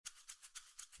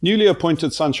Newly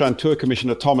appointed Sunshine Tour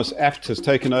Commissioner Thomas Apt has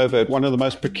taken over at one of the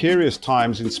most precarious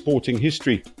times in sporting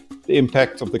history. The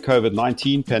impact of the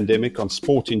COVID-19 pandemic on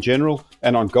sport in general,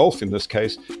 and on golf in this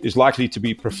case, is likely to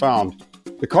be profound.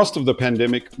 The cost of the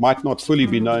pandemic might not fully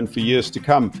be known for years to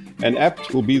come, and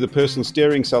Apt will be the person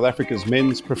steering South Africa's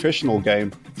men's professional game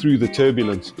through the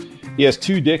turbulence. He has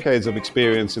 2 decades of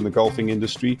experience in the golfing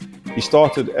industry. He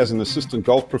started as an assistant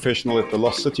golf professional at the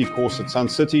Lost City course at Sun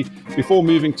City before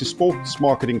moving to sports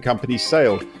marketing company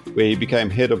Sail, where he became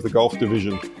head of the golf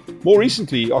division. More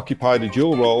recently, he occupied a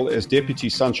dual role as Deputy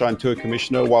Sunshine Tour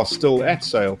Commissioner while still at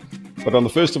Sail. But on the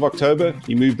 1st of October,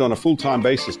 he moved on a full-time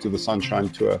basis to the Sunshine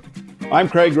Tour. I'm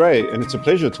Craig Ray, and it's a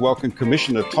pleasure to welcome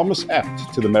Commissioner Thomas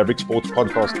Apt to the Maverick Sports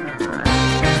Podcast.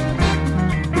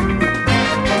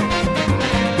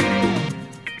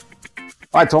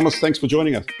 Hi, Thomas. Thanks for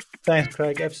joining us. Thanks,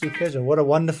 Craig. Absolute pleasure. What a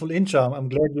wonderful intro. I'm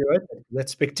glad you wrote that.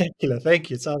 That's spectacular. Thank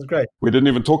you. It sounds great. We didn't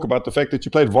even talk about the fact that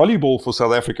you played volleyball for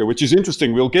South Africa, which is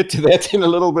interesting. We'll get to that in a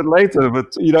little bit later.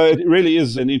 But, it really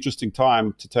is an interesting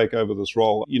time to take over this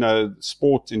role.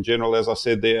 Sport in general, as I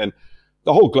said there, and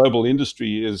the whole global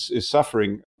industry is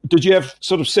suffering. Did you have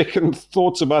sort of second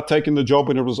thoughts about taking the job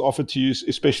when it was offered to you,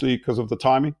 especially because of the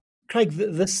timing? Craig,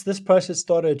 this process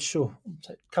started,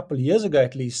 a couple of years ago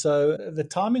at least. So the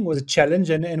timing was a challenge,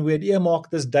 and we had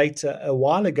earmarked this date a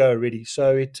while ago already.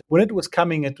 So when it was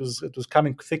coming, it was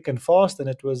coming thick and fast, and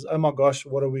it was, oh my gosh,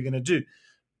 what are we going to do?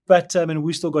 But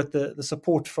we still got the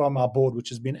support from our board, which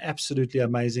has been absolutely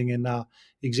amazing. And our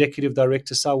executive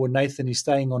director, Salwa Nathan, is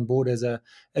staying on board as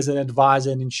an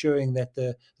advisor and ensuring that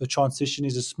the transition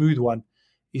is a smooth one.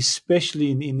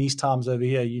 Especially in these times over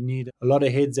here, you need a lot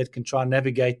of heads that can try and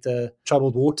navigate the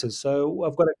troubled waters. So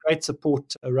I've got a great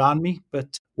support around me.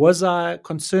 But was I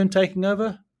concerned taking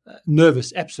over?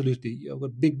 Nervous, absolutely. I've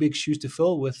got big shoes to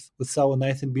fill with Salwa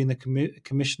Nathan being the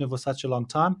commissioner for such a long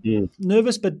time. Yeah.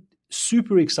 Nervous, but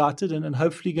super excited and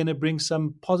hopefully going to bring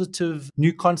some positive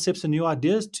new concepts and new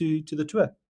ideas to the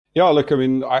tour. Yeah, look,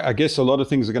 I guess a lot of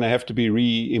things are going to have to be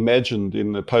reimagined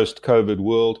in the post-COVID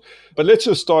world. But let's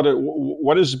just start at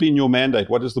what has been your mandate?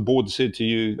 What has the board said to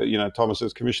you? Thomas,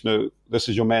 as Commissioner, this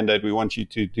is your mandate. We want you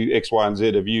to do X, Y, and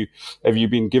Z. Have you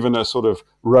been given a sort of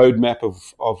roadmap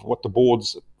of what the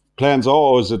board's plans are,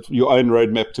 or is it your own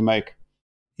roadmap to make?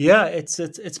 Yeah,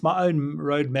 it's my own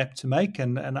roadmap to make,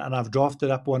 and I've drafted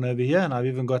up one over here, and I've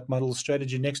even got my little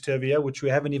strategy next to over here, which we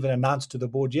haven't even announced to the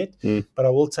board yet, but I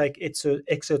will take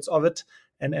excerpts of it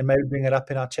and maybe bring it up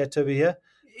in our chat over here.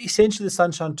 Essentially, the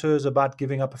Sunshine Tour is about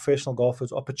giving our professional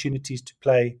golfers opportunities to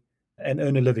play and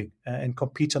earn a living and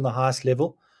compete on the highest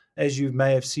level. As you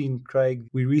may have seen, Craig,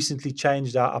 we recently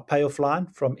changed our payoff line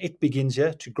from "It begins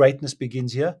here" to "Greatness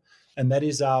begins here," and that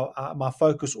is my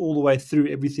focus all the way through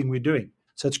everything we're doing.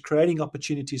 So it's creating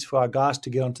opportunities for our guys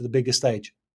to get onto the bigger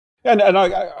stage. And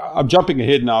I'm jumping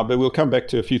ahead now, but we'll come back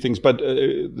to a few things. But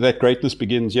that greatness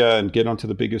begins here and get onto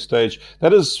the bigger stage.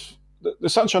 That is, the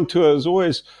Sunshine Tour has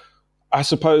always, I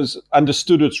suppose,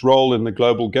 understood its role in the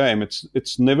global game.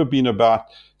 It's never been about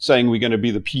saying we're going to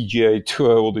be the PGA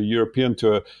Tour or the European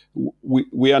Tour.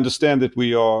 We understand that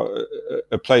we are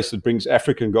a place that brings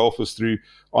African golfers through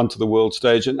onto the world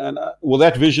stage. And will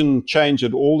that vision change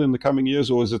at all in the coming years,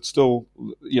 or is it still,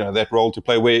 that role to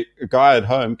play where a guy at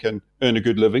home can earn a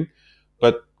good living,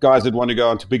 but guys that want to go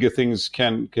on to bigger things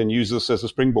can use this as a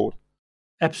springboard?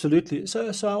 Absolutely. So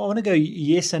I want to go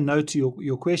yes and no to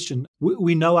your question.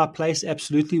 We know our place,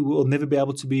 absolutely. We'll never be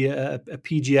able to be a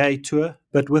PGA tour,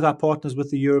 but with our partners with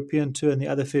the European Tour and the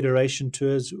other federation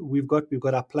tours, we've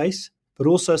got our place. But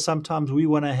also sometimes we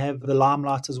want to have the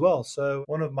limelight as well. So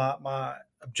one of my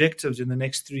objectives in the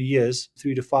next 3 years,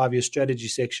 3 to 5 year strategy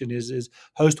section is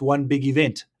host one big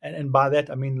event. And by that,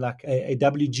 I mean like a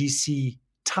WGC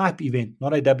type event,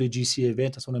 not a WGC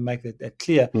event. I just want to make that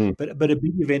clear, but a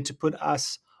big event to put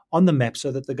us on the map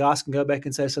so that the guys can go back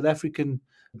and say South African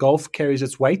golf carries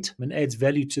its weight and adds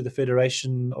value to the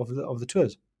federation of the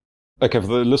tours. Okay, for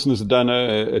the listeners that don't know,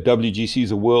 a WGC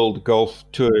is a World Golf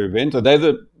Tour event. Are they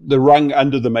the rung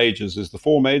under the majors? There's the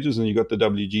 4 majors and you've got the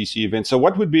WGC event. So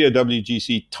what would be a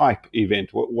WGC type event?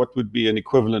 What would be an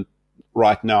equivalent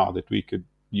right now that we could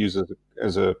use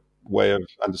as a way of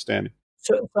understanding?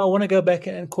 So I want to go back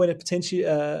and coin it potentially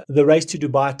the Race to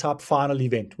Dubai type final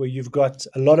event, where you've got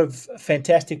a lot of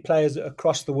fantastic players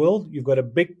across the world. You've got a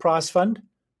big prize fund.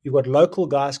 You've got local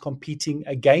guys competing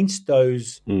against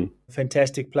those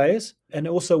fantastic players. And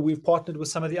also we've partnered with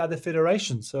some of the other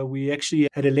federations. So we actually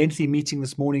had a lengthy meeting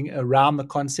this morning around the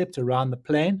concept, around the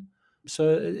plan. So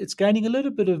it's gaining a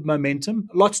little bit of momentum,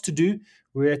 lots to do.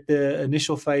 We're at the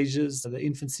initial phases, the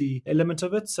infancy element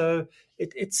of it. So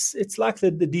it's like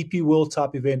the DP World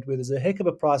type event where there's a heck of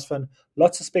a prize fund,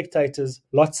 lots of spectators,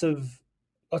 lots of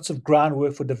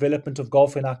groundwork for development of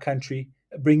golf in our country,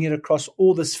 bringing it across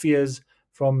all the spheres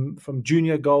from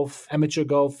junior golf, amateur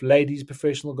golf, ladies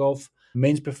professional golf,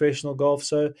 men's professional golf.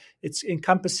 So it's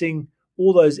encompassing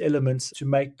all those elements to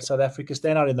make South Africa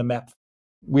stand out in the map.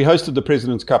 We hosted the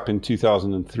President's Cup in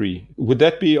 2003. Would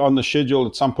that be on the schedule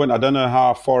at some point? I don't know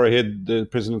how far ahead the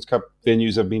President's Cup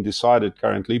venues have been decided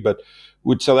currently, but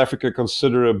would South Africa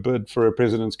consider a bid for a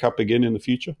President's Cup again in the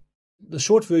future? The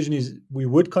short version is we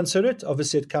would consider it.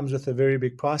 Obviously, it comes with a very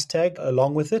big price tag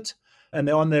along with it, and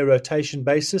they're on their rotation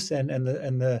basis, and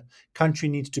the country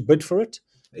needs to bid for it.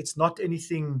 It's not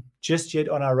anything just yet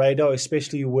on our radar,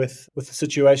 especially with the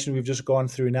situation we've just gone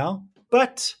through now.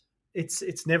 But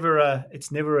it's never a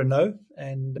no,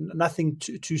 and nothing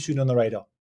too soon on the radar.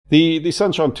 The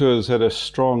Sunshine Tour has had a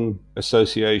strong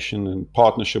association and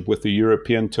partnership with the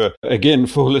European Tour. Again,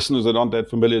 for listeners that aren't that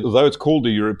familiar, although it's called the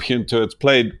European Tour, it's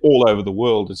played all over the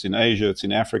world. It's in Asia, it's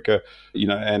in Africa,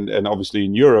 and obviously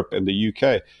in Europe and the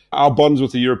UK. Our bonds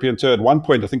with the European Tour, at one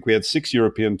point, I think we had 6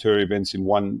 European Tour events in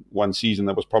one season.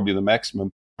 That was probably the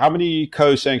maximum. How many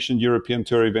co-sanctioned European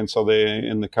Tour events are there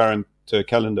in the current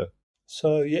calendar?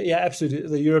 So, yeah, absolutely.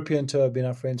 The European Tour have been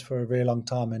our friends for a very long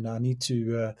time, and I need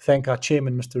to thank our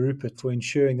chairman, Mr. Rupert, for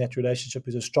ensuring that relationship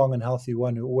is a strong and healthy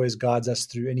one, who always guides us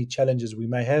through any challenges we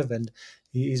may have, and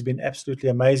he's been absolutely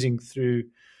amazing through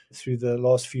the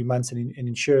last few months in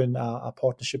ensuring our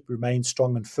partnership remains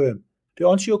strong and firm. To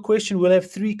answer your question, we'll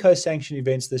have 3 co-sanctioned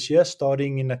events this year,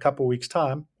 starting in a couple of weeks'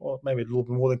 time, or maybe a little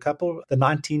bit more than a couple. The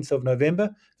 19th of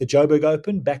November, the Joburg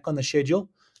Open, back on the schedule.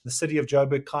 The city of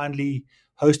Joburg kindly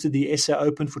hosted the SA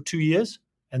Open for 2 years,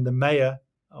 and the mayor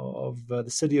of the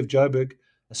city of Joburg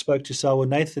spoke to Selwyn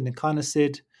Nathan and kind of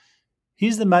said,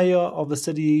 he's the mayor of the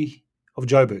city of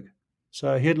Joburg,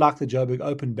 so he'd like the Joburg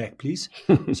Open back, please.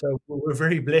 So we're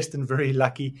very blessed and very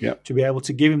lucky to be able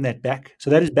to give him that back. So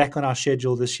that is back on our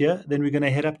schedule this year. Then we're going to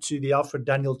head up to the Alfred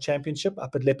Daniel Championship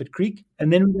up at Leopard Creek,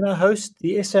 and then we're going to host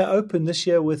the SA Open this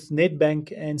year with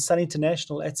Nedbank and Sun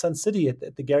International at Sun City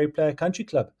at the Gary Player Country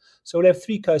Club. So we'll have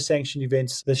 3 co-sanctioned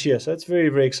events this year. So it's very,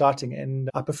 very exciting.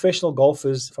 And our professional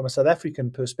golfers, from a South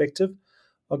African perspective,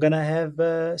 are going to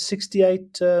have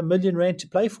 68 million rand to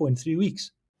play for in 3 weeks.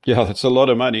 Yeah, that's a lot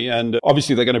of money. And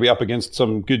obviously they're going to be up against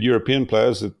some good European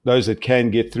players, those that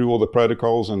can get through all the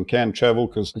protocols and can travel,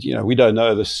 because, we don't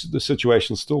know. The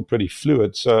situation's still pretty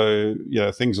fluid. So,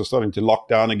 things are starting to lock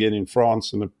down again in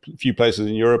France and a few places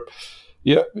in Europe.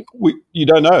 Yeah, you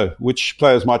don't know which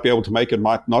players might be able to make it,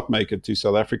 might not make it to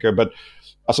South Africa. But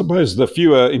I suppose the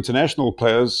fewer international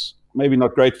players, maybe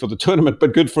not great for the tournament,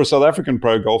 but good for South African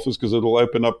pro golfers, because it'll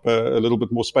open up a little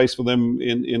bit more space for them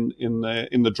in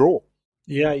the draw.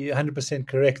 Yeah, you're 100%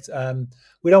 correct.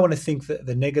 We don't want to think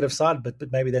the negative side, but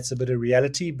maybe that's a bit of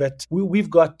reality. But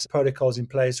we've got protocols in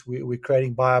place. We're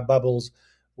creating buyer bubbles.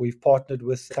 We've partnered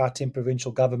with Gauteng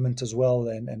provincial government as well,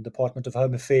 and Department of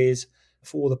Home Affairs,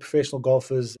 for all the professional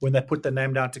golfers. When they put their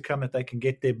name down to come, that they can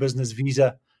get their business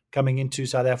visa coming into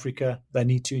South Africa. They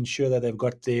need to ensure that they've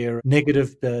got their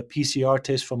negative PCR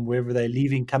test from wherever they're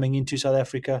leaving coming into South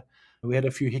Africa. We had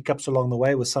a few hiccups along the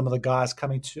way with some of the guys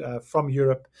coming from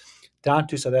Europe down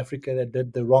to South Africa that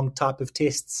did the wrong type of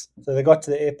tests. So they got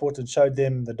to the airport and showed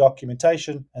them the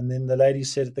documentation. And then the lady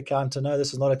said at the counter, no,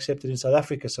 this is not accepted in South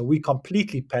Africa. So we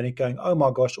completely panicked, going, oh my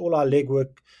gosh, all our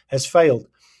legwork has failed.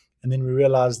 And then we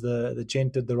realized the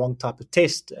gent did the wrong type of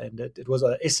test, and it was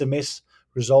an SMS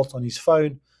result on his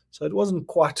phone. So it wasn't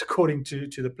quite according to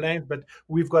the plan, but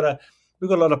we've got a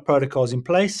lot of protocols in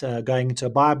place going into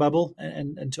a buyer bubble.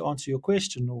 And to answer your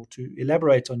question, or to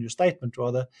elaborate on your statement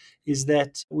rather, is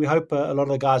that we hope a lot of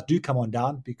the guys do come on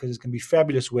down, because it's going to be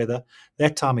fabulous weather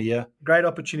that time of year. Great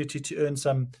opportunity to earn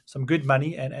some good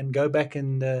money and go back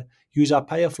and use our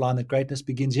payoff line that greatness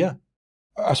begins here.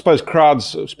 I suppose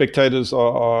crowds, spectators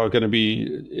are going to be,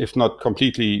 if not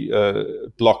completely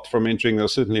blocked from entering, they're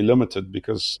certainly limited,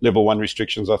 because level 1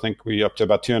 restrictions, I think we're up to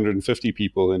about 250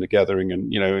 people in a gathering.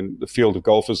 And, in the field of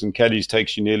golfers and caddies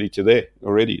takes you nearly to there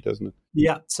already, doesn't it?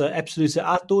 Yeah, so absolutely. So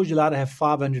outdoors, you're allowed to have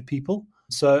 500 people.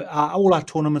 So all our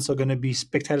tournaments are going to be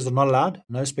spectators are not allowed,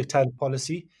 no spectator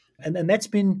policy. And that's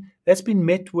been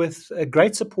met with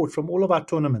great support from all of our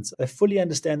tournaments. They fully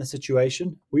understand the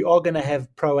situation. We are going to have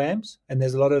pro-ams, and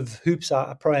there's a lot of hoops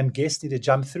our pro-am guests need to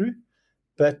jump through.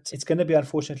 But it's going to be,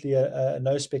 unfortunately, a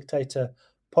no spectator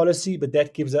policy. But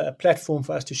that gives a platform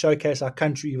for us to showcase our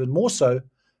country even more so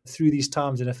through these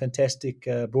times in a fantastic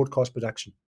broadcast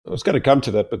production. I was going to come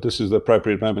to that, but this is the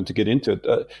appropriate moment to get into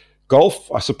it.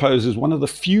 golf, I suppose, is one of the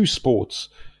few sports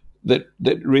that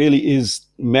really is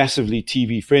massively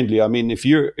TV friendly. I mean, if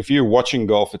you're watching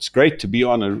golf, it's great to be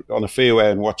on a fairway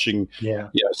and watching,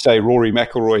 say Rory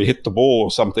McIlroy hit the ball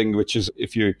or something. Which is,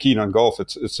 if you're keen on golf,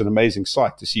 it's an amazing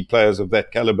sight to see players of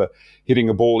that caliber hitting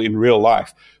a ball in real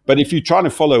life. But if you're trying to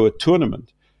follow a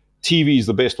tournament, TV is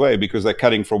the best way because they're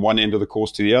cutting from one end of the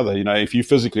course to the other. You know, if you're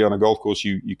physically on a golf course,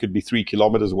 you could be 3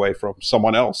 kilometers away from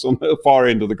someone else on the far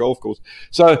end of the golf course.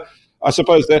 So I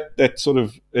suppose that sort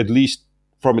of, at least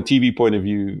from a TV point of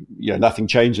view, nothing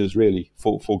changes really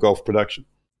for golf production.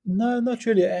 No, not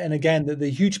really. And again, the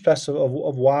huge plus of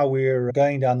why we're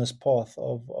going down this path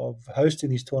of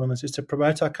hosting these tournaments is to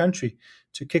promote our country,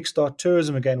 to kickstart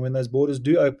tourism again when those borders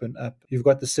do open up. You've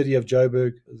got the city of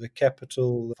Joburg, the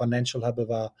capital, the financial hub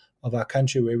of our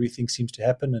country, where everything seems to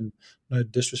happen, and no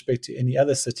disrespect to any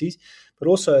other cities. But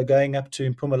also going up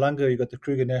to Mpumalanga, you've got the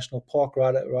Kruger National Park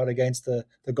right against the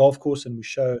golf course, and we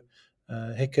show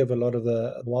heck of a lot of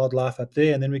the wildlife up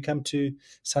there. And then we come to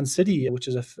Sun City, which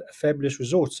is a fabulous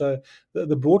resort. So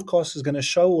the broadcast is going to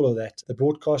show all of that. The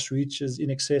broadcast reaches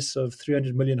in excess of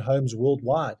 300 million homes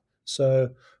worldwide. So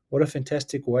what a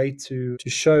fantastic way to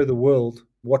show the world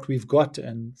what we've got,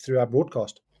 and through our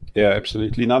broadcast. Yeah,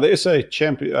 absolutely. Now, the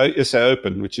SA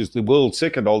Open, which is the world's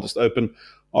second oldest Open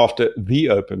after the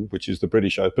Open, which is the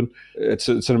British Open. It's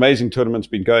an amazing tournament.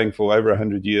 It's been going for over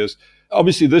 100 years.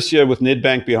 Obviously, this year with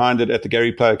Nedbank behind it at the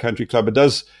Gary Player Country Club, it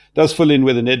does fill in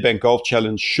where the Nedbank Golf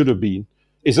Challenge should have been.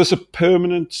 Is this a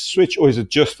permanent switch, or is it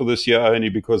just for this year only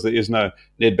because there is no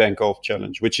Nedbank Golf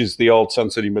Challenge, which is the old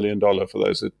Sun City $1 Million for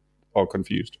those that are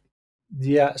confused?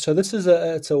 Yeah, so this is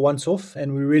it's a once-off,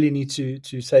 and we really need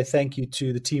to say thank you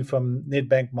to the team from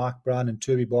Nedbank, Mike Brown and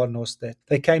Turby Badenhorst, that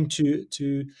they came to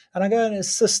and I go and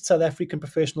assist South African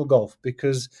professional golf,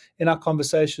 because in our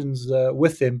conversations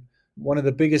with them, one of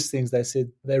the biggest things they said,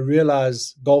 they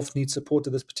realize golf needs support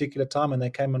at this particular time, and they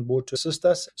came on board to assist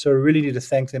us. So we really need to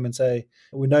thank them and say,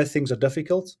 we know things are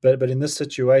difficult, but in this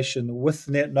situation with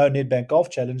no Nedbank Golf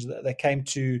Challenge, they came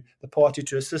to the party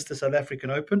to assist the South African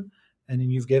Open. And then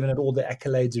you've given it all the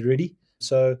accolades already.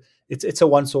 So it's a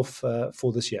once-off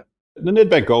for this year. The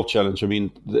Nedbank Golf Challenge, I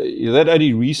mean, that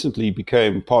only recently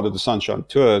became part of the Sunshine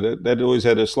Tour. That always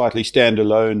had a slightly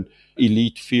standalone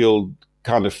elite field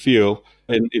kind of feel.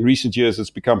 In recent years, it's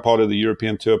become part of the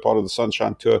European Tour, part of the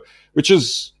Sunshine Tour, which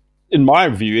is, in my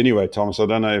view anyway, Thomas, I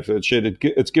don't know if it's shared,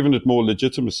 it's given it more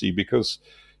legitimacy because,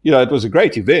 it was a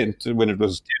great event when it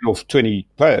was 10 or 20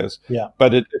 players. Yeah.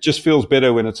 But it just feels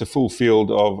better when it's a full field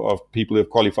of people who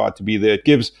have qualified to be there. It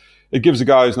gives a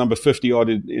guy who's number 50 odd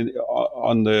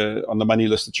on the money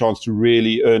list a chance to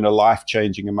really earn a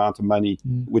life-changing amount of money,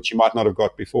 which he might not have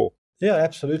got before. Yeah,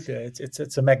 absolutely.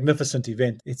 It's a magnificent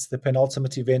event. It's the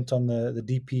penultimate event on the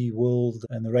DP World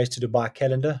and the Race to Dubai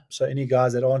calendar. So any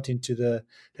guys that aren't into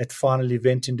that final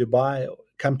event in Dubai,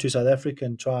 come to South Africa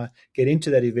and try get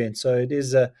into that event. So it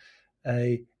is a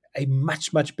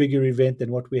much, much bigger event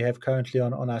than what we have currently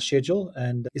on our schedule.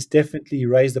 And it's definitely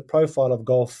raised the profile of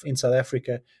golf in South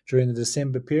Africa during the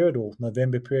December period or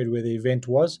November period where the event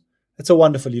was. It's a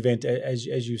wonderful event, as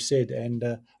you said, and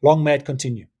long may it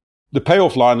continue. The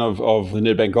payoff line of the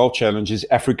Nedbank Golf Challenge is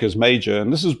Africa's major,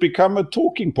 and this has become a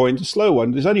talking point, a slow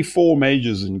one. There's only 4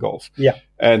 majors in golf,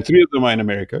 and 3 of them are in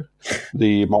America: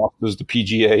 the Masters, the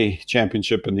PGA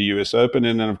Championship, and the US Open,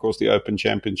 and then, of course, the Open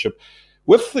Championship.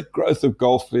 With the growth of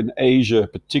golf in Asia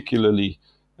particularly,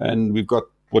 and we've got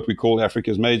what we call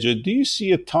Africa's major, do you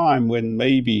see a time when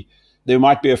maybe there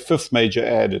might be a 5th major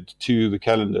added to the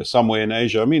calendar somewhere in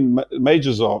Asia? I mean,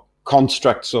 majors are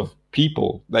constructs of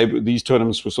people. These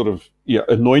tournaments were sort of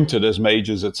anointed as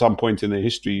majors at some point in their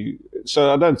history.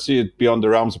 So I don't see it beyond the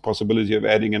realms of possibility of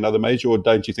adding another major, or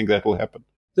don't you think that will happen?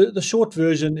 The short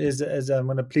version is I'm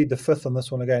going to plead the 5th on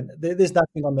this one again. There's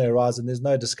nothing on the horizon. There's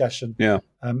no discussion at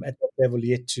that level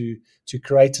yet to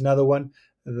create another one.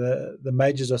 The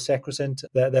majors are sacrosanct.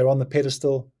 They're on the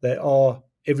pedestal. They are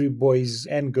every boy's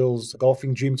and girl's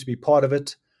golfing dream to be part of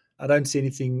it. I don't see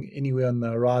anything anywhere on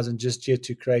the horizon just yet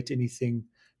to create anything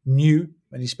new,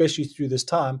 and especially through this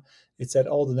time, it's that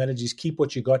old analogy: keep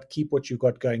what you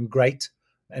got going great,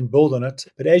 and build on it.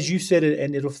 But as you said, it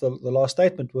ended off the last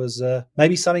statement was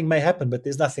maybe something may happen, but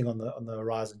there's nothing on the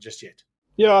horizon just yet.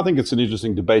 Yeah, I think it's an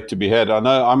interesting debate to be had. I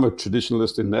know I'm a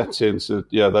traditionalist in that sense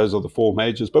that, those are the 4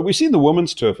 majors. But we've seen the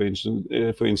women's tour, for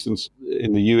instance,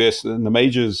 in the US, and the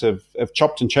majors have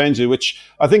chopped and changed it, which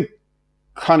I think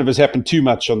kind of has happened too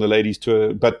much on the ladies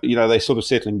tour, but they're sort of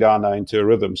settling down now into a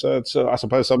rhythm. So it's, I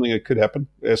suppose, something that could happen,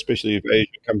 especially if Asia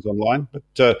comes online.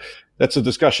 But that's a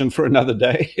discussion for another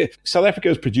day. South Africa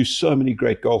has produced so many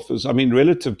great golfers. I mean,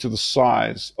 relative to the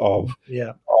size of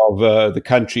of the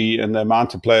country and the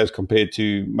amount of players compared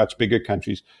to much bigger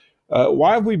countries.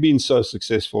 Why have we been so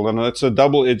successful? And it's a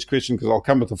double-edged question because I'll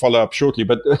come with a follow-up shortly.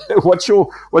 But what's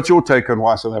your take on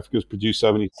why South Africa's produced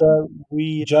so many? So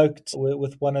we joked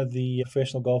with one of the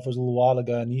professional golfers a little while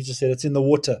ago, and he just said, it's in the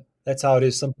water. That's how it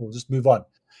is, simple. Just move on.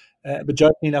 But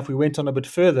jokingly enough, we went on a bit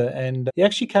further, and he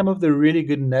actually came up with a really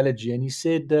good analogy. And he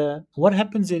said, what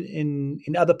happens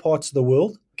in other parts of the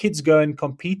world? Kids go and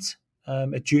compete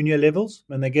at junior levels,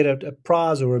 and they get a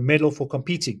prize or a medal for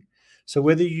competing. So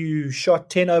whether you shot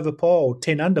 10 over par or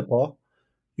 10 under par,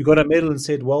 you got a medal and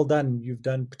said, well done, you've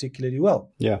done particularly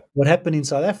well. Yeah. What happened in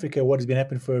South Africa, what has been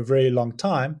happening for a very long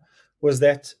time, was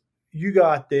that you go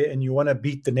out there and you want to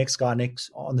beat the next guy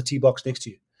next on the tee box next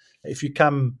to you. If you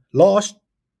come last,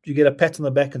 you get a pat on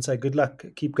the back and say, good luck,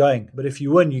 keep going. But if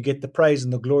you win, you get the praise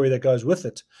and the glory that goes with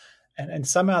it. And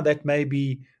somehow that may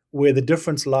be where the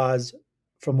difference lies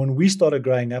from when we started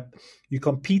growing up. You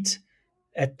compete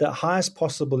at the highest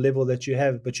possible level that you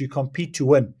have, but you compete to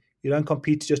win. You don't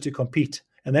compete just to compete.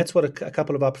 And that's what a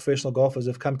couple of our professional golfers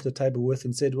have come to the table with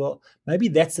and said, well, maybe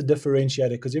that's the differentiator,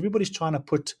 because everybody's trying to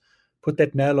put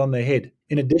that nail on their head.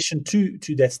 In addition to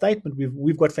that statement,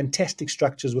 we've got fantastic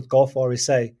structures with Golf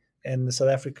RSA and the South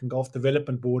African Golf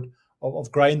Development Board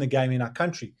of growing the game in our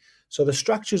country. So the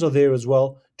structures are there as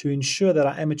well to ensure that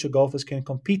our amateur golfers can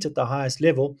compete at the highest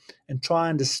level and try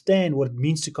and understand what it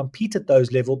means to compete at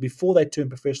those levels before they turn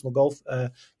professional golf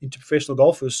into professional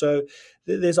golfers. So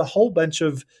there's a whole bunch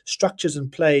of structures in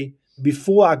play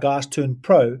before our guys turn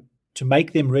pro to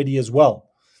make them ready as well.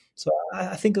 So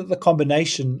I think that the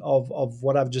combination of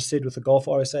what I've just said with the Golf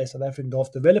RSA, South African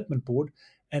Golf Development Board,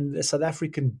 and the South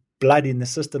African blood in the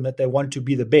system that they want to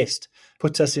be the best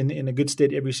puts us in a good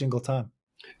stead every single time.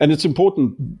 And it's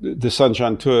important the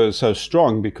Sunshine Tour is so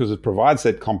strong because it provides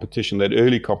that competition, that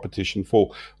early competition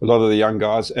for a lot of the young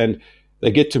guys. And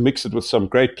they get to mix it with some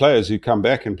great players who come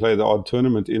back and play the odd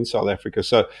tournament in South Africa.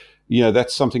 So,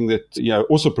 that's something that,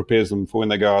 also prepares them for when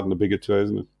they go out on the bigger tour,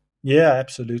 isn't it? Yeah,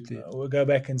 absolutely. We'll go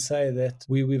back and say that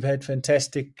we've had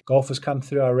fantastic golfers come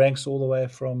through our ranks, all the way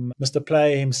from Mr.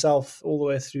 Player himself all the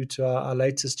way through to our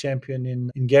latest champion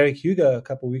in Garrick Hugo a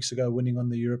couple of weeks ago, winning on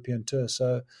the European Tour.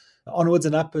 So onwards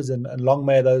and upwards, and long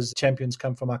may those champions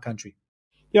come from our country.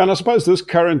 Yeah, and I suppose this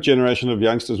current generation of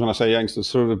youngsters, when I say youngsters,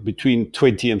 sort of between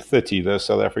 20 and 30, those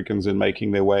South Africans in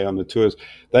making their way on the tours,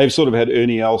 they've sort of had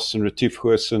Ernie Els and Retief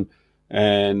Goosen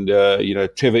and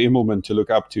Trevor Immelman to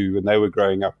look up to when they were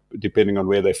growing up, depending on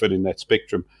where they fit in that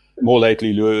spectrum. More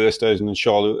lately, Louis Oosthuizen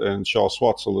and Charles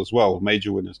Schwartzel as well,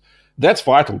 major winners. That's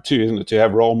vital too, isn't it, to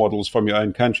have role models from your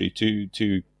own country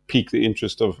to pique the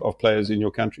interest of players in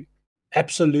your country?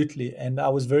 Absolutely. And I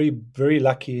was very, very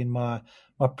lucky in my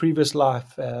previous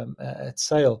life at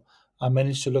Sale. I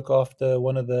managed to look after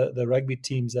one of the rugby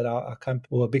teams that our company,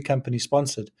 or a big company,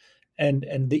 sponsored.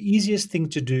 And the easiest thing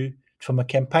to do from a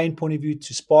campaign point of view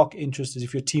to spark interest is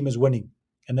if your team is winning.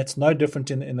 And that's no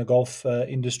different in the golf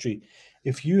industry.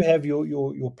 If you have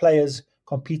your players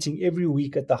competing every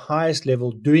week at the highest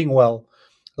level, doing well,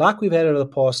 like we've had over the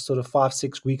past sort of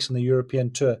 5-6 weeks on the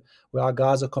European Tour, where our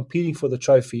guys are competing for the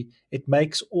trophy, it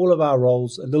makes all of our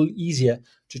roles a little easier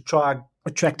to try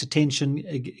attract attention,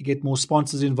 get more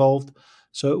sponsors involved.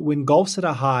 So when golf's at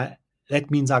a high, that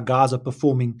means our guys are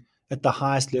performing at the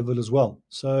highest level as well.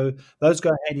 So those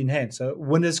go hand in hand. So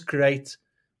winners create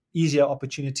easier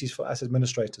opportunities for us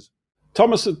administrators.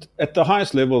 Thomas, at the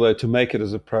highest level, though, to make it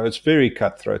as a pro, it's very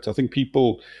cutthroat. I think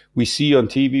we see on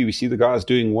TV, we see the guys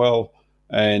doing well,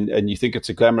 and you think it's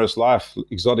a glamorous life,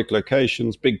 exotic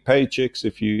locations, big paychecks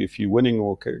if you're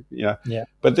winning, Yeah.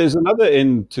 But there's another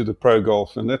end to the pro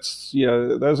golf, and that's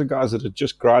those are guys that are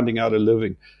just grinding out a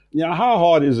living. How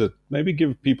hard is it? Maybe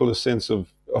give people a sense of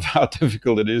how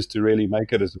difficult it is to really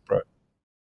make it as a pro.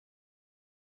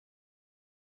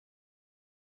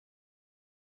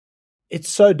 It's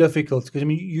so difficult because,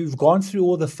 you've gone through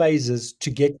all the phases to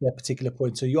get to that particular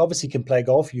point. So you obviously can play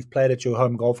golf. You've played at your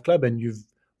home golf club and you've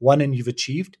won and you've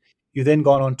achieved. You've then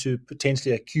gone on to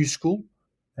potentially a Q school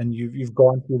and you've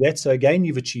gone through that. So again,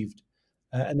 you've achieved.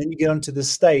 And then you get onto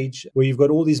this stage where you've got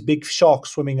all these big sharks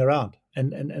swimming around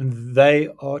and they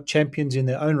are champions in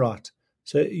their own right.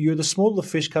 So you're the smaller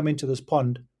fish come into this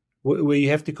pond where you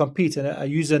have to compete. And I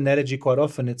use the analogy quite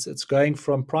often. It's going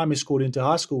from primary school into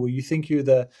high school, where you think you're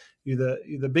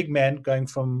the big man going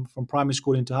from primary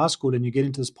school into high school, and you get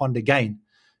into this pond again.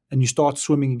 and you start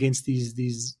swimming against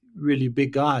these really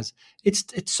big guys, it's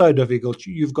so difficult.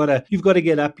 You've got to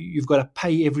get up, you've got to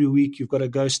pay every week, you've got to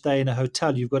go stay in a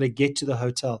hotel, you've got to get to the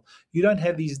hotel. You don't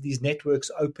have these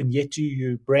networks open yet to you,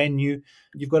 you're brand new.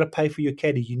 You've got to pay for your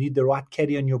caddy. You need the right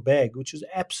caddy on your bag, which is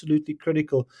absolutely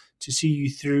critical to see you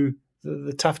through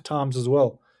the tough times as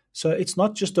well. So it's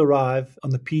not just arrive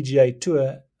on the PGA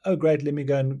Tour, oh great, let me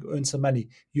go and earn some money.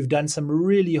 You've done some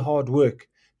really hard work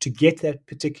to get that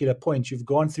particular point. You've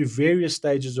gone through various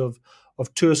stages of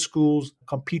tour schools,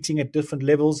 competing at different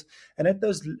levels. And at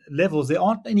those levels, there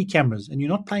aren't any cameras, and you're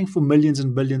not playing for millions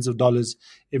and billions of dollars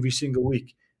every single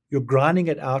week. You're grinding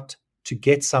it out to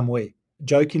get somewhere.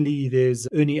 Jokingly, there's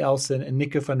Ernie Elson and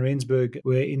Nico van Rensburg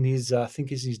were in his, I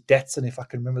think it's his Datsun, if I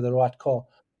can remember the right car.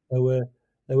 They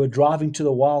were driving to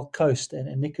the wild coast,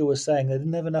 and Nico was saying they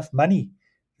didn't have enough money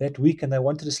that week, and they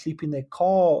wanted to sleep in their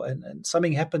car, and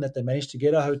something happened that they managed to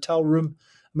get a hotel room.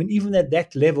 I mean, even at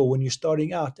that level, when you're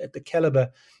starting out at the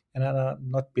caliber, and I'm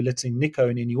not belittling Nico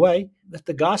in any way, that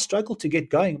the guys struggle to get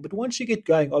going. But once you get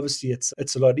going, obviously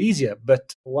it's a lot easier.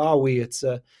 But it's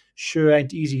sure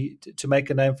ain't easy to make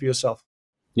a name for yourself.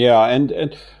 Yeah,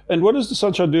 and what does the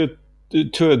Sunshine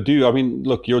Tour do? I mean,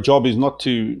 look, your job is not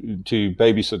to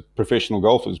babysit professional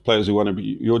golfers, players who want to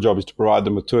be. Your job is to provide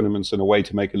them with tournaments and a way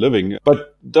to make a living.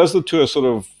 But does the tour sort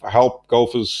of help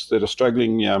golfers that are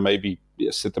struggling? Maybe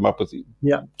set them up with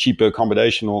cheaper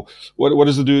accommodation, or what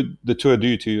does the tour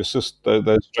do to assist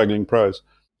those struggling pros?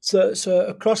 So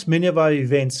across many of our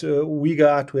events, we go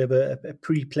out. We have a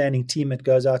pre-planning team that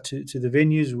goes out to the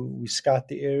venues. We scout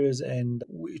the areas, and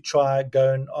we try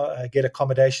go and get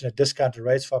accommodation at discounted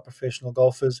rates for our professional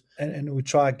golfers, and we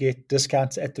try get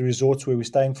discounts at the resorts where we're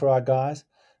staying for our guys.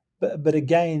 But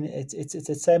again, it's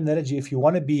the same analogy. If you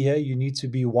want to be here, you need to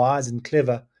be wise and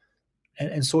clever,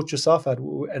 and sort yourself out.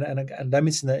 And that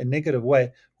means in a negative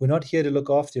way. We're not here to look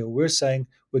after you. We're saying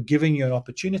we're giving you an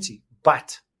opportunity,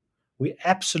 but we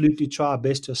absolutely try our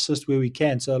best to assist where we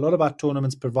can. So a lot of our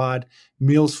tournaments provide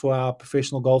meals for our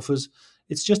professional golfers.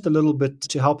 It's just a little bit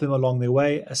to help them along their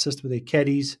way, assist with their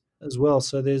caddies as well.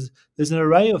 So there's an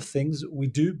array of things. We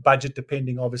do budget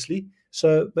depending, obviously.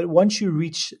 But once you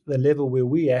reach the level where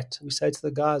we're at, we say to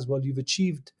the guys, well, you've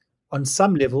achieved on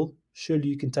some level, surely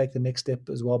you can take the next step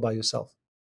as well by yourself.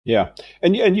 Yeah,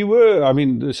 and you were. I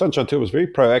mean, the Sunshine Tour was very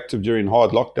proactive during hard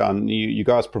lockdown. You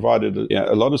guys provided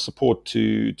a lot of support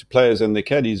to players and their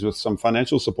caddies with some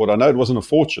financial support. I know it wasn't a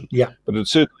fortune, but it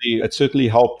certainly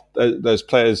helped those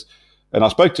players. And I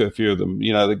spoke to a few of them.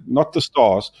 Not the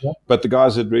stars, but the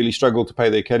guys that really struggled to pay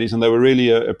their caddies, and they were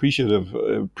really appreciative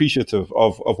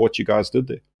of what you guys did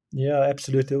there. Yeah,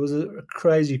 absolutely. It was a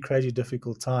crazy, crazy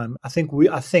difficult time. I think,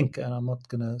 and I'm not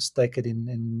going to stake it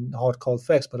in hard, cold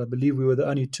facts, but I believe we were the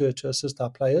only tour to assist our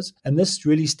players. And this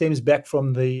really stems back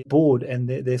from the board and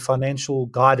their financial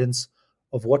guidance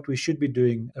of what we should be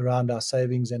doing around our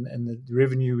savings and the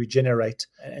revenue we generate,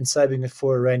 and saving it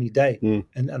for a rainy day.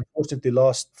 And unfortunately, the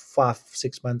last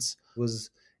 5-6 months was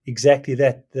exactly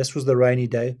that. This was the rainy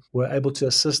day. We're able to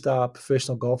assist our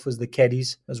professional golfers, the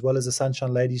caddies, as well as the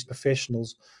Sunshine Ladies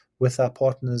professionals, with our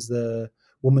partners, the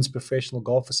Women's Professional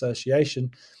Golf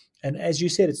Association. And as you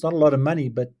said, it's not a lot of money,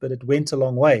 but it went a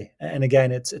long way. And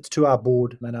again, it's to our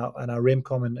board and our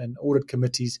REMCOM and audit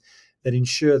committees that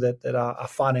ensure that our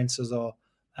finances are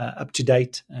up to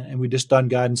date, and we just don't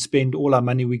go out and spend all our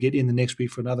money we get in the next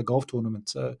week for another golf tournament.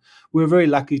 So we're very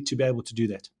lucky to be able to do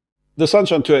that. The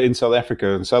Sunshine Tour in South Africa,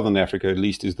 in Southern Africa at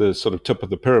least, is the sort of tip of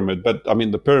the pyramid. But I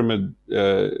mean, the pyramid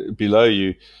below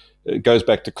you goes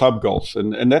back to club golf.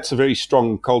 And that's a very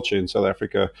strong culture in South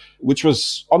Africa, which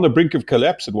was on the brink of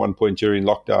collapse at one point during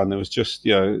lockdown. There was just,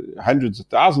 hundreds of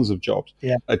thousands of jobs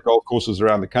at golf courses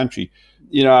around the country.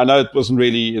 I know it wasn't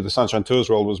really the Sunshine Tour's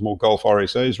role, it was more Golf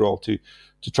RSA's role to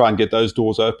try and get those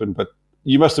doors open. But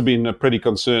you must have been a pretty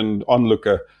concerned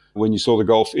onlooker when you saw the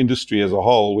golf industry as a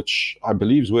whole, which I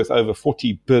believe is worth over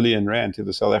 40 billion rand to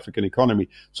the South African economy,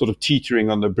 sort of teetering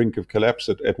on the brink of collapse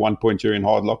at one point during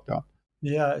hard lockdown.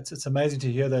 Yeah, it's amazing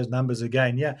to hear those numbers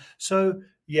again. Yeah. So,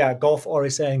 Golf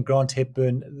RSA and Grant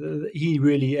Hepburn, he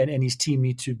really and his team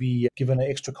need to be given an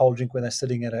extra cold drink when they're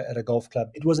sitting at a golf club.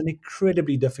 It was an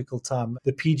incredibly difficult time.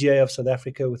 The PGA of South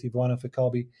Africa with Ivana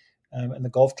Fakabi and the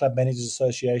Golf Club Managers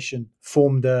Association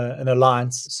formed an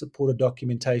alliance, supported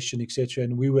documentation, etc.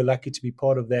 And we were lucky to be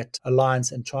part of that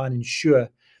alliance and try and ensure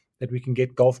that we can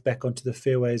get golf back onto the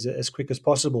fairways as quick as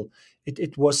possible.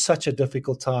 It was such a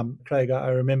difficult time, Craig. I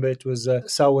remember it was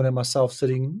Selwyn and myself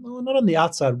sitting, not on the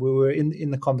outside, we were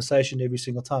in the conversation every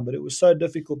single time, but it was so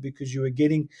difficult because you were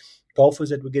getting golfers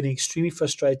that were getting extremely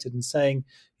frustrated and saying,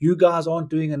 you guys aren't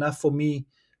doing enough for me.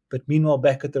 But meanwhile,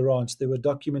 back at the ranch, there were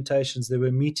documentations, there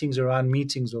were meetings around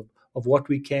meetings of what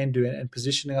we can do, and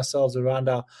positioning ourselves around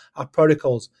our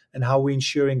protocols and how we're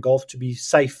ensuring golf to be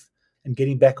safe and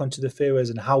getting back onto the fairways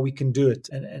and how we can do it,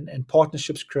 and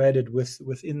partnerships created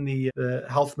within the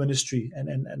health ministry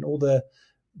and all the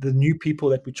new people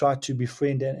that we try to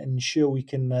befriend and ensure we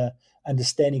can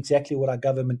understand exactly what our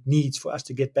government needs for us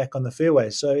to get back on the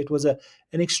fairways. So it was an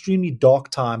extremely dark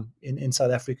time in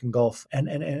South African golf,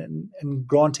 and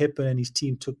Grant Hepburn and his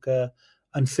team took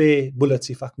unfair bullets,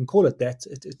 if I can call it that.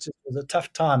 It was a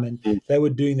tough time, and they were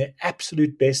doing their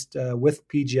absolute best with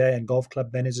PGA and Golf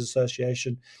Club Managers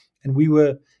Association, and we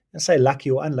were, let's say,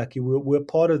 lucky or unlucky, we were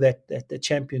part of that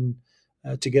champion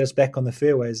to get us back on the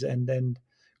fairways, and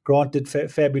Grant did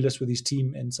fabulous with his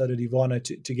team, and so did Ivano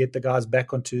to get the guys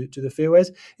back onto the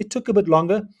fairways. It took a bit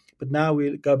longer, but now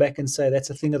we go back and say that's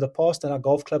a thing of the past, and our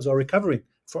golf clubs are recovering.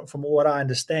 From what I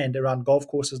understand around golf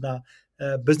courses now,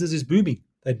 business is booming.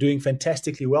 They're doing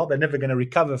fantastically well. They're never going to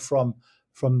recover from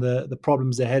the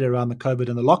problems they had around the COVID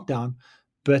and the lockdown,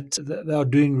 but they are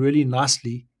doing really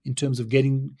nicely in terms of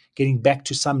getting back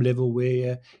to some level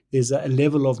where there's a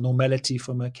level of normality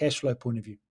from a cash flow point of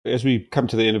view. As we come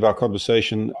to the end of our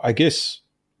conversation, I guess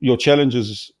your challenge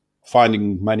is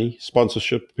finding money,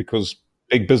 sponsorship, because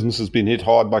big business has been hit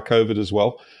hard by COVID as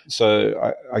well.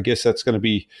 So I guess that's going to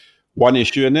be one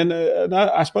issue. And then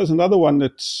I suppose another one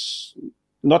that's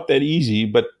not that easy,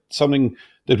 but something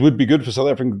that would be good for South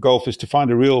African golf is to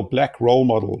find a real black role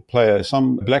model player,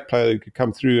 some black player who could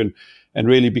come through and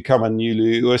really become a new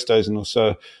Louis Oosthuizen or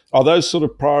so. Are those sort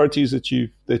of priorities that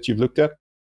you've looked at?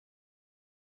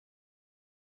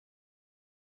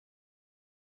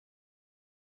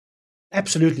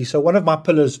 Absolutely. So one of my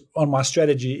pillars on my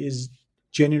strategy is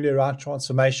genuinely around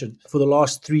transformation. For the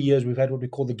last 3 years, we've had what we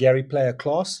call the Gary Player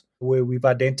class, where we've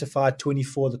identified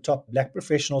 24 of the top black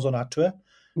professionals on our tour.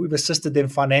 We've assisted them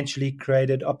financially,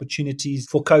 created opportunities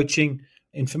for coaching,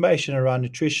 information around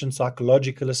nutrition,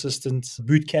 psychological assistance,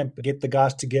 boot camp, get the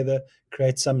guys together,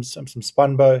 create some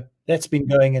spunbo. That's been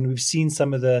going, and we've seen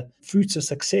some of the fruits of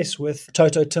success with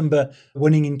Toto Timber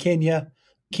winning in Kenya,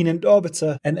 Keenan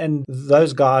Darbitzer, and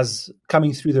those guys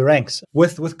coming through the ranks.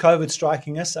 With COVID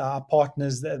striking us, our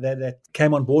partners that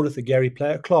came on board with the Gary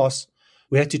Player class,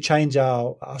 we had to change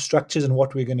our structures and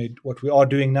what we are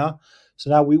doing now. So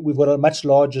now we've got a much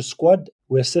larger squad.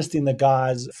 We're assisting the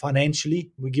guys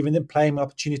financially. We're giving them playing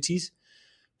opportunities.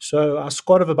 So our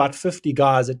squad of about 50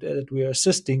 guys that we're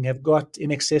assisting have got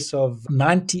in excess of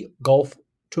 90 golf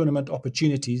tournament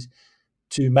opportunities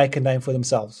to make a name for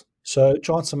themselves. So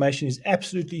transformation is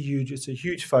absolutely huge. It's a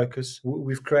huge focus.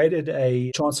 We've created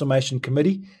a transformation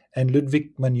committee, and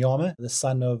Ludwig Manyama, the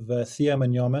son of Theo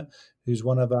Manyama, who's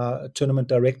one of our tournament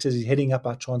directors, is heading up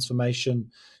our transformation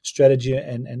strategy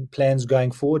and plans going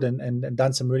forward, and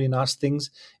done some really nice things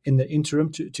in the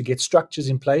interim to get structures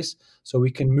in place so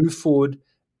we can move forward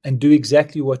and do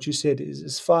exactly what you said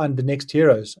is find the next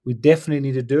heroes. We definitely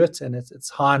need to do it, and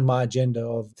it's high on my agenda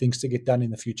of things to get done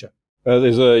in the future.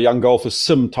 There's a young golfer,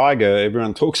 Sim Tiger.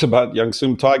 Everyone talks about young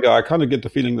Sim Tiger. I kind of get the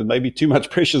feeling that maybe too much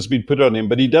pressure has been put on him,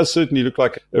 but he does certainly look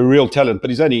like a real talent.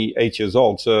 But he's only 8 years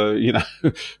old, so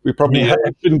we probably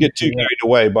shouldn't get too carried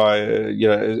away by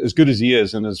as good as he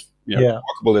is and as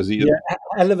remarkable as he is. Yeah,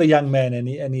 I love a young man,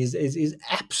 and he's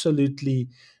absolutely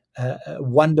a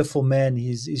wonderful man.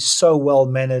 He's so well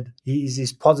mannered.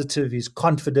 He's positive. He's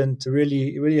confident.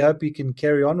 Really, really hope he can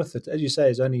carry on with it. As you say,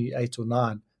 he's only 8 or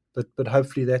 9. But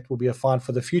hopefully that will be a find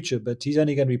for the future. But he's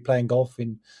only going to be playing golf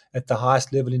at the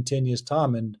highest level in 10 years'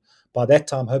 time. And by that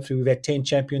time, hopefully we've had 10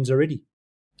 champions already.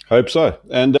 Hope so.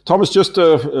 And Thomas, just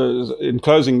in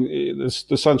closing,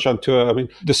 the Sunshine Tour, I mean,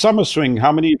 the summer swing,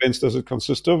 how many events does it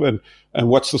consist of? And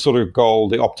what's the sort of goal,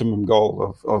 the optimum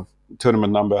goal of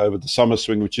tournament number over the summer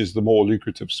swing, which is the more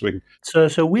lucrative swing?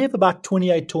 So we have about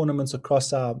 28 tournaments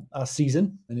across our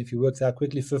season. And if you work that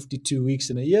quickly, 52 weeks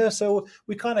in a year. So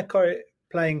we kind of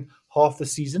playing half the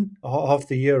season, half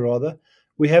the year rather.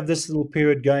 We have this little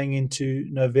period going into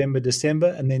November, December,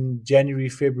 and then January,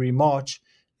 February, March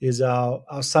is our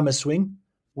summer swing.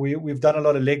 We've done a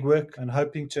lot of legwork and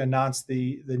hoping to announce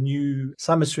the new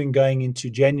summer swing going into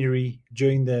January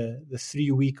during the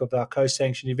 3 week of our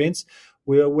co-sanctioned events.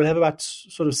 We'll have about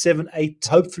sort of 7, 8,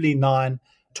 hopefully 9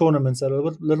 tournaments that are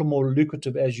a little more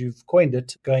lucrative, as you've coined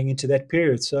it, going into that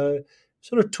period. So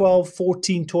sort of 12,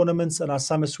 14 tournaments in our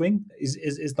summer swing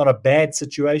is not a bad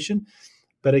situation.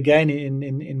 But again,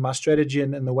 in my strategy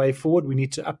and the way forward, we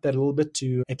need to up that a little bit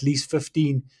to at least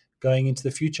 15 going into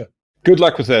the future. Good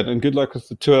luck with that, and good luck with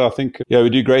the tour. I think, we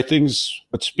do great things.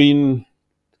 It's been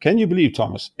Can you believe,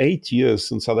 Thomas, 8 years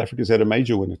since South Africa's had a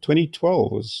major winner?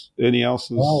 2012 was Ernie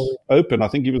Els' Open. I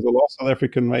think he was the last South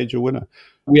African major winner.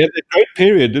 We had a great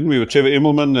period, didn't we, with Trevor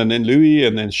Immelman and then Louis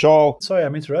and then Charles. Sorry,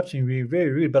 I'm interrupting you.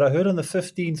 Very rude, but I heard on the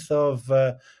 15th of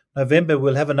November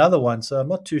we'll have another one, so I'm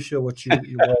not too sure what you're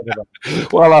worried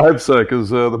about. Well, I hope so, because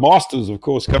the Masters, of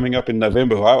course, coming up in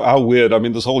November. How weird. I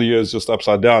mean, this whole year is just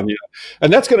upside down. Yeah.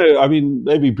 And that's going to, I mean,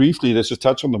 maybe briefly, let's just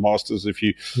touch on the Masters.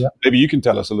 Maybe you can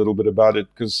tell us a little bit about it,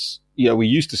 because, we're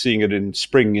used to seeing it in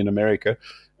spring in America,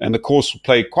 and the course will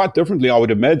play quite differently, I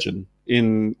would imagine,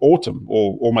 in autumn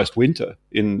or almost winter.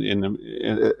 And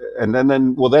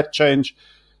then will that change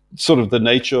sort of the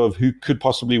nature of who could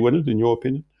possibly win it, in your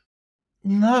opinion?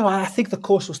 No, I think the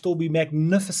course will still be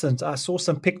magnificent. I saw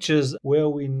some pictures, where are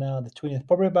we now, the 20th,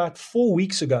 probably about 4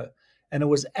 weeks ago, and it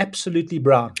was absolutely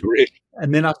brown. Really?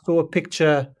 And then I saw a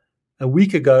picture a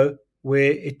week ago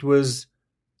where it was,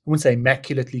 I wouldn't say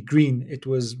immaculately green, it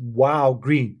was wow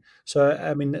green. So,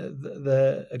 I mean,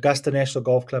 the Augusta National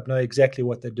Golf Club know exactly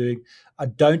what they're doing. I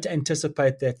don't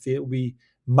anticipate that there will be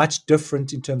much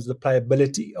different in terms of the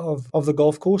playability of the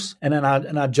golf course. And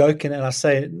I joke and I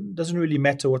say it doesn't really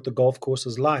matter what the golf course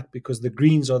is like, because the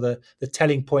greens are the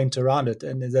telling point around it.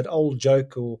 And there's that old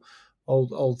joke or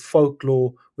old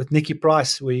folklore with Nicky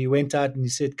Price, where he went out and he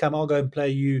said, come, I'll go and play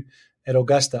you at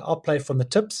Augusta. I'll play from the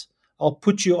tips. I'll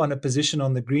put you on a position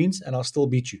on the greens and I'll still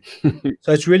beat you.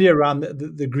 So it's really around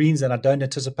the greens, and I don't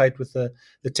anticipate with the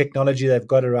technology they've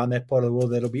got around that part of the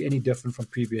world that it'll be any different from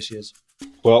previous years.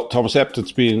 Well, Thomas Abt,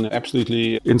 it's been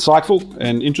absolutely insightful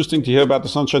and interesting to hear about the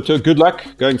Sunshine Tour. Good luck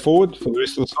going forward for the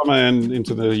rest of the summer and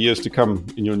into the years to come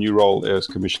in your new role as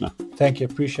Commissioner. Thank you.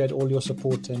 Appreciate all your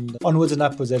support, and onwards and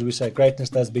upwards, as we say. Greatness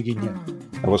does begin here.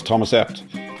 That was Thomas Abt.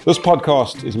 This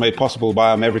podcast is made possible by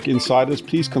our Maverick Insiders.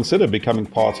 Please consider becoming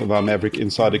part of our Maverick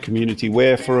Insider community,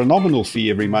 where for a nominal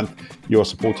fee every month, you are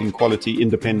supporting quality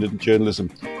independent journalism.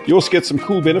 You also get some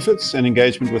cool benefits and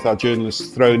engagement with our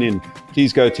journalists thrown in.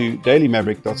 Please go to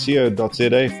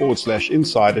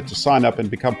dailymaverick.co.za/insider to sign up and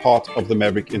become part of the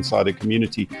Maverick Insider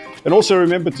community. And also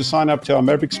remember to sign up to our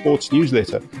Maverick Sports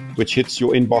newsletter, which hits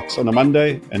your inbox on a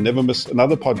Monday, and never miss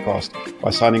another podcast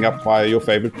by signing up via your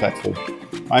favorite platform.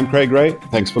 I'm Craig Ray.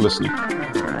 Thanks for listening.